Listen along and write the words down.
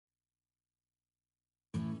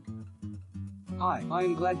Hi, I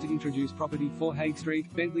am glad to introduce property 4 Haigh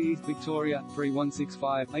Street, Bentleigh, East Victoria,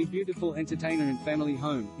 3165, a beautiful entertainer and family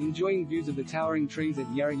home, enjoying views of the towering trees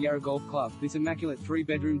at Yarra Yarra Golf Club. This immaculate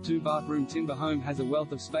 3-bedroom, 2-bathroom timber home has a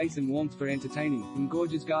wealth of space and warmth for entertaining, in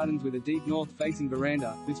gorgeous gardens with a deep north-facing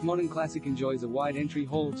veranda. This modern classic enjoys a wide entry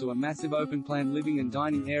hall to a massive open-plan living and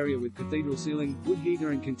dining area with cathedral ceiling, wood heater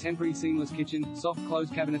and contemporary seamless kitchen, soft close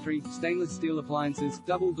cabinetry, stainless steel appliances,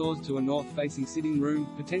 double doors to a north-facing sitting room,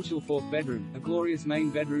 potential 4th bedroom, a glorious main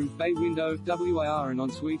bedroom, bay window, WIR and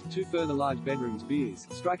ensuite, 2 further large bedrooms, beers,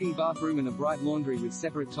 striking bathroom and a bright laundry with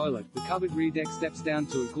separate toilet. The covered rear deck steps down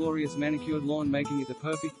to a glorious manicured lawn, making it the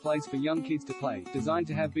perfect place for young kids to play. Designed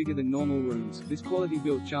to have bigger than normal rooms, this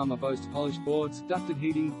quality-built charmer boasts polished boards, ducted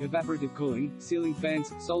heating, evaporative cooling, ceiling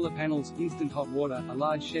fans, solar panels, instant hot water, a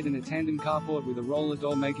large shed and a tandem carport with a roller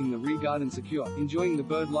door making the rear garden secure. Enjoying the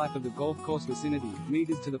bird life of the golf course vicinity,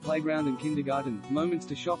 meters to the playground and kindergarten, moments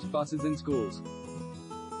to shops, buses and schools.